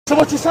So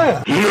what you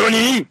saying?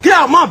 Nani? Get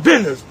out my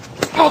business,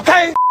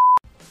 okay?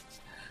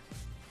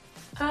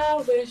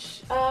 I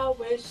wish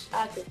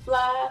I could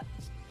fly.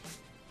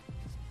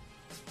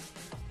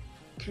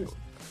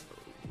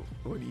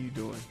 What are you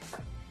doing?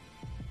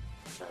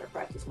 Trying to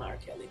practice my R.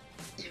 Kelly.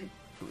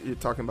 You're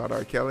talking about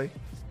R. Kelly?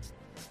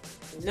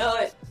 You know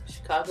it.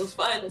 Chicago's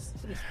finest.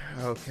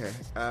 Okay.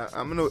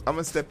 I'm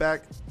gonna step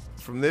back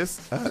from this.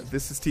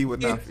 This is T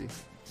with Nafi.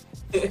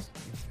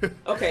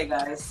 Okay,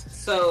 guys.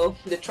 So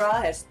the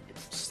trial has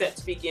set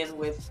to begin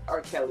with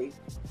R. Kelly.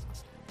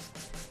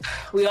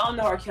 We all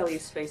know R. Kelly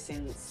is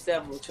facing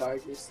several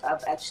charges.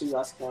 I've actually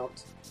lost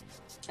count.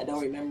 I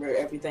don't remember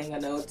everything. I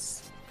know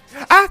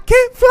I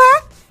can't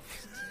fly.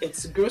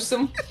 It's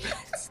gruesome.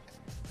 It's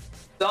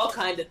all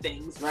kind of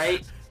things,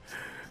 right?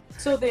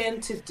 So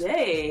then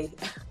today,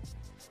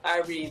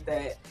 I read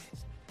that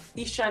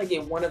he's trying to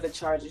get one of the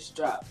charges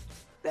dropped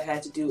that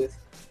had to do with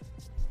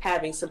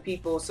having some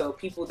people, so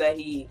people that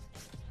he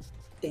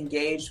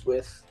engaged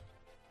with,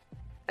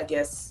 I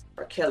guess,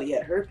 R. Kelly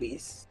had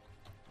herpes.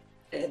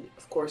 And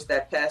of course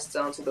that passed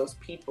on to those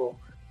people.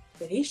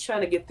 And he's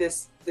trying to get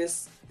this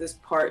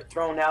part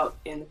thrown out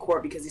in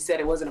court because he said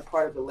it wasn't a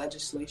part of the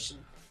legislation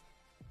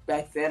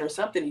back then or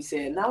something he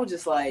said. And I was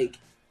just like,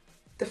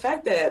 the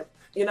fact that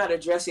you're not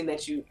addressing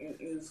that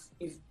you've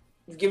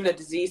given a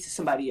disease to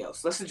somebody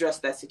else. Let's address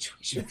that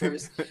situation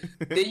first.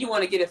 Then you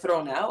want to get it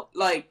thrown out?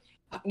 Like,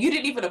 you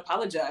didn't even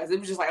apologize. It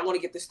was just like, I want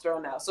to get this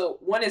thrown out. So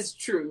one is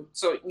true.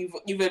 So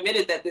you've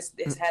admitted that this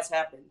has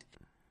happened.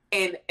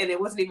 And it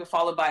wasn't even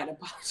followed by an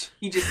apology.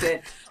 He just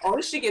said, oh,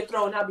 it should get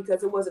thrown out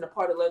because it wasn't a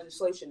part of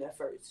legislation at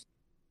first.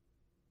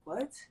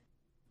 What?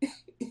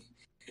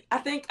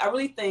 I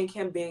really think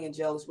him being in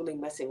jail is really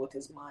messing with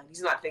his mind.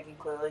 He's not thinking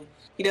clearly.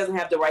 He doesn't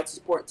have the right to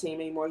support team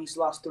anymore. He's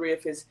lost 3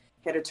 of his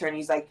head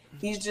attorneys. Like,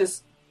 he's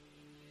just,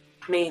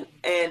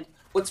 and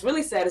what's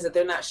really sad is that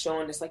they're not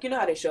showing this. Like, you know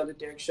how they show the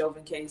Derek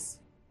Chauvin case?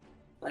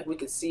 Like, we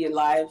could see it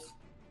live.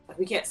 Like,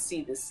 we can't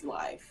see this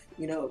live,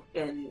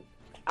 and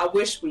I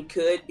wish we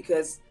could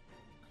because,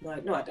 no,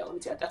 I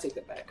don't. I take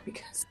that back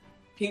because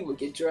he would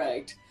get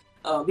dragged.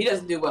 He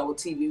doesn't do well with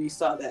TV. We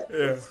saw that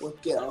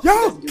with Gil.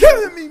 Y'all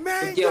killing me,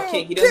 man. With Gil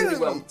King, he doesn't do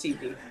well with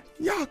TV.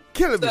 Y'all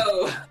killing me.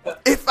 So,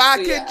 if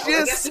I could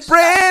just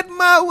spread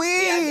my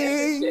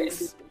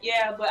wings.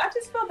 Yeah, but I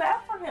just feel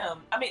bad for him.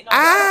 I can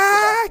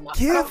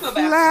feel fly.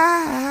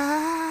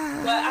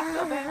 Bad but I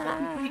feel bad for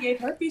people he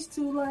gave herpes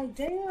to. Like,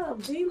 damn,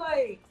 G,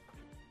 like,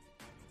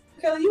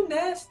 Kelly, you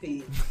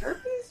nasty.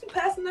 Herpes? You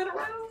passing that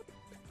around?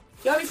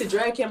 Y'all need to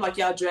drag him like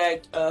y'all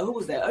dragged, who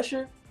was that,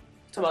 Usher?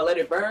 Talking about Let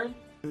It Burn?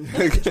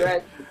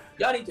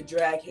 Y'all need to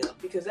drag him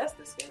because that's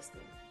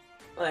disgusting.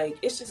 Like,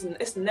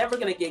 it's never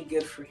gonna get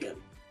good for him.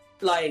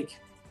 Like,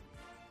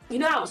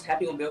 I was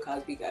happy when Bill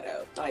Cosby got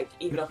out. Like,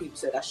 even though people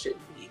said I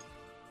shouldn't be.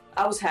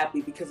 I was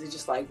happy because it's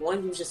just like,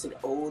 one, he was just an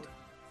old,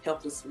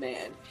 helpless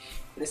man.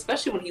 And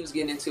especially when he was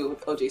getting into it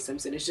with O.J.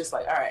 Simpson, it's just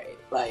like, all right,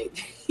 like,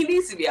 he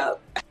needs to be out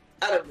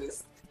of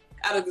this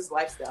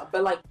lifestyle.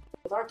 But like,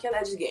 with R. Kelly,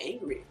 I just get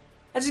angry.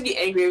 I just get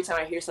angry every time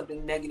I hear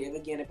something negative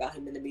again about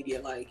him in the media.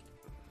 Like,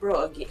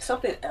 bro, again,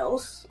 something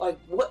else? Like,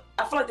 what?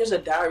 I feel like there's a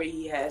diary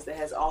he has that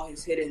has all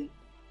his hidden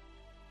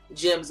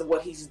gems of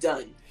what he's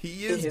done.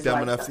 He is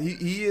dumb enough.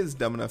 He is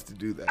dumb enough to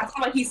do that. I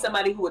feel like he's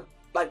somebody who would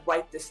like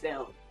write this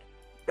down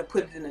and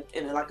put it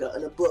in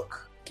a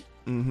book,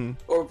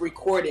 or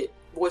record it,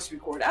 voice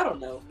record. I don't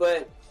know,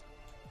 but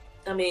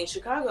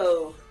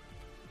Chicago.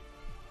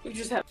 We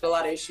just have a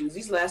lot of issues.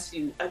 These last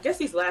few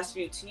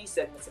T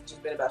segments have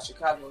just been about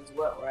Chicago as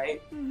well,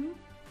 right? Mm-hmm.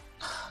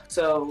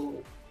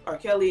 So, R.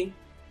 Kelly,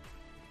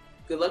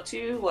 good luck to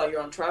you while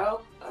you're on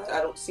trial.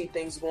 I don't see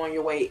things going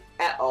your way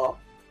at all.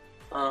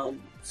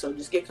 So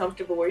just get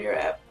comfortable where you're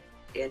at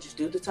and just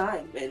do the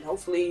time. And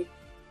hopefully,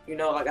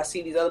 like I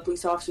see these other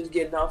police officers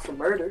getting off for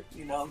murder,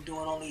 doing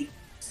only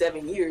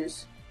 7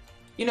 years.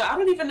 I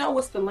don't even know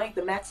what's the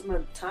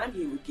maximum time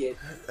he would get.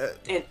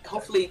 And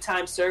hopefully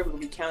time served will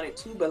be counted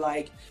too. But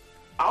like,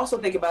 I also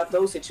think about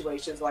those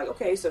situations. Like,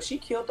 okay, so she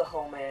killed the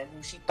whole man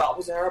who she thought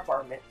was in her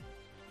apartment.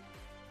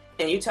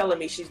 And you telling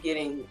me she's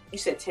getting, you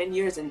said 10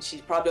 years and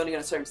she's probably only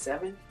going to serve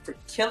 7 for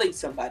killing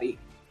somebody.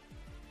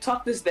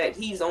 Talk this that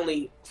he's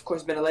only, of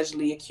course, been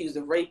allegedly accused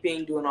of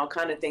raping, doing all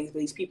kind of things, but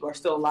these people are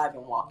still alive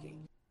and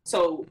walking.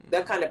 So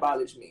that kind of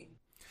bothers me.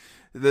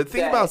 The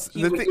thing about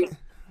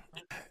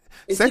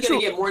is he going to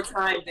get more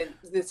time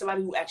than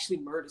somebody who actually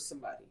murdered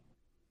somebody,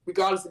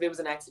 regardless if it was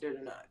an accident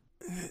or not?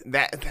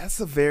 That's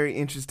a very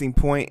interesting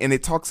point, and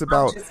it talks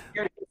about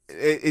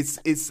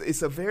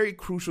it's a very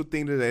crucial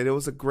thing today. There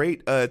was a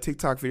great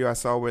TikTok video I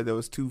saw where there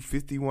was 2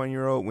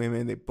 51-year-old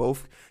women.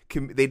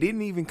 They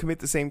didn't even commit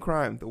the same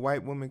crime. The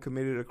white woman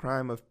committed a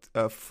crime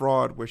of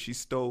fraud where she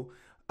stole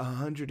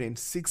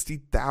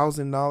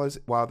 $160,000,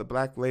 while the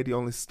black lady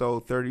only stole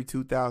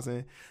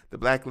 $32,000. The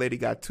black lady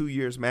got 2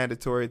 years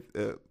mandatory.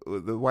 The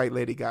white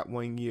lady got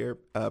 1 year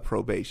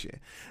probation.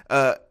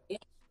 So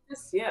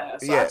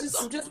yes.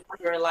 I'm just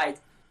wondering, like,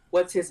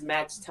 what's his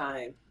max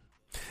time?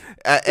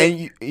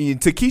 And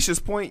to Keisha's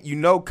point,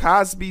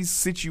 Cosby's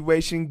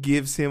situation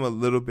gives him a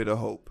little bit of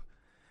hope.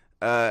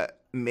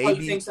 Maybe. Oh,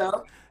 you think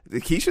so?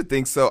 Keisha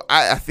thinks so.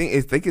 I think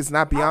it's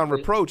not beyond Probably.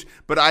 reproach,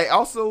 but I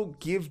also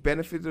give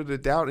benefit of the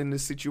doubt in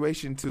this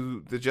situation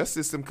to the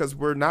justice system because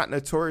we're not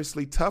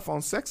notoriously tough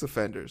on sex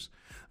offenders.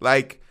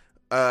 Like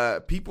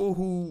people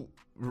who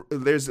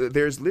there's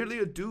literally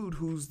a dude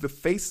who's the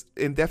face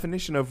and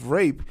definition of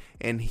rape,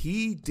 and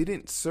he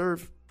didn't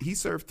serve. He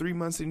served 3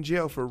 months in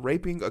jail for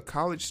raping a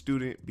college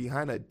student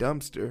behind a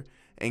dumpster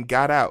and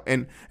got out,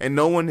 and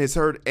no one has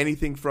heard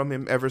anything from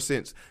him ever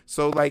since.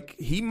 So like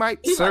he might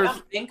He's serve like,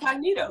 I'm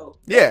incognito.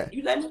 Yeah.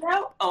 You let me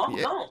out? Oh, I'm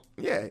Yeah. gone.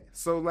 Yeah.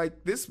 So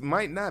like this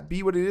might not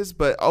be what it is,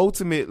 but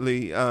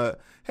ultimately,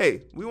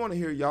 hey, we want to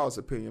hear y'all's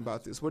opinion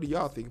about this. What do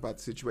y'all think about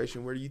the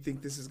situation? Where do you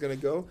think this is gonna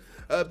go?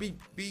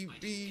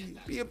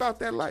 Be about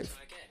that life.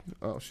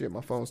 Oh shit,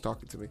 my phone's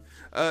talking to me.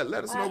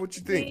 Let us know what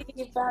you think.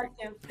 If I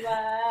can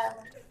fly.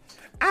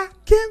 I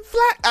can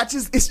fly.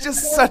 It's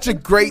just such a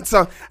great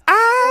song.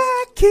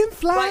 I can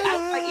fly.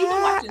 Like even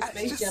watching It's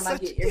Space just Jam, I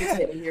such- get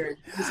irritated hearing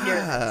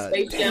Ah,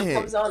 Space Jam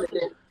damn. comes on and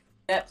then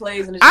that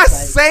plays and it's I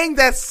just like, sang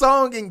that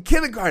song in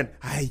kindergarten.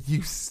 I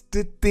used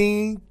to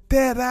think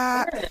that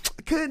I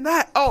could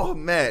not. Oh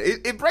man,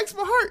 it breaks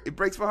my heart. It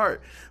breaks my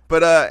heart.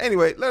 But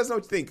anyway, let us know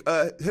what you think.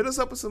 Hit us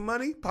up with some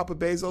money. Papa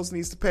Bezos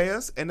needs to pay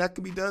us, and that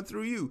can be done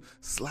through you.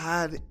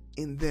 Slide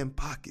in them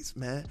pockets,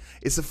 man.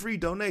 It's a free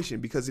donation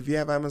because if you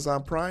have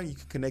Amazon Prime, you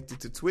can connect it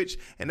to Twitch,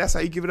 and that's how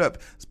you give it up.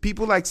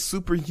 People like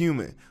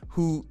Superhuman,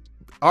 who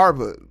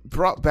Arba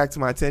brought back to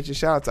my attention.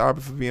 Shout out to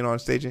Arba for being on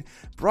stage and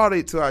brought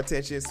it to our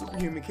attention.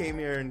 Superhuman came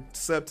here and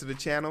subbed to the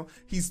channel.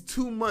 He's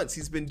 2 months.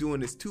 He's been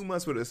doing this 2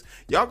 months with us.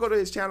 Y'all go to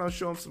his channel and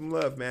show him some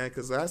love, man.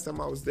 Because last time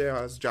I was there,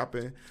 I was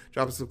dropping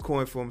some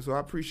coin for him. So I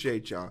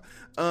appreciate y'all.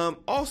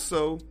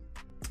 Also,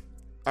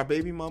 our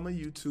baby mama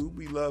YouTube,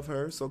 we love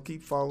her. So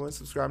keep following,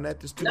 subscribing. That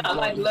just not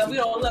like love. We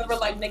don't love her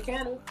like Nick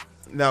Cannon.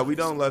 No, we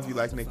don't love you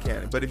like Nick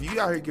Cannon. But if you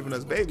out here giving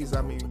us babies,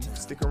 I mean,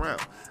 stick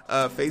around.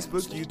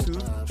 Facebook,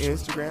 YouTube,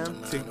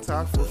 Instagram,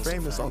 TikTok. We're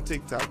famous on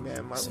TikTok,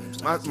 man. My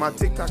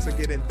TikToks are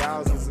getting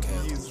thousands of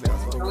views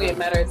now. So Only a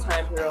matter of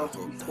time, hero,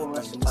 before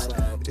us to find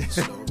out.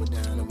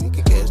 We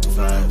can catch the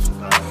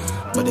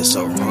vibes, but it's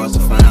so hard to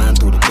find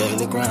through the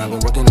daily grind. We're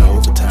working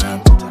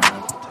overtime,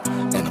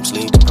 and I'm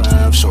sleep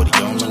deprived. Shorty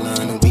on my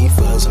line, and we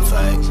fuss and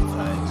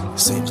fight.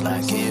 Seems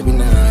like every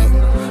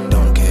night.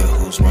 Don't care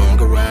who's wrong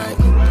or right.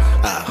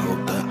 I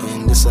hope the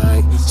end is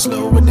sight.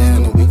 Slow it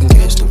down, and we can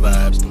catch the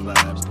vibes.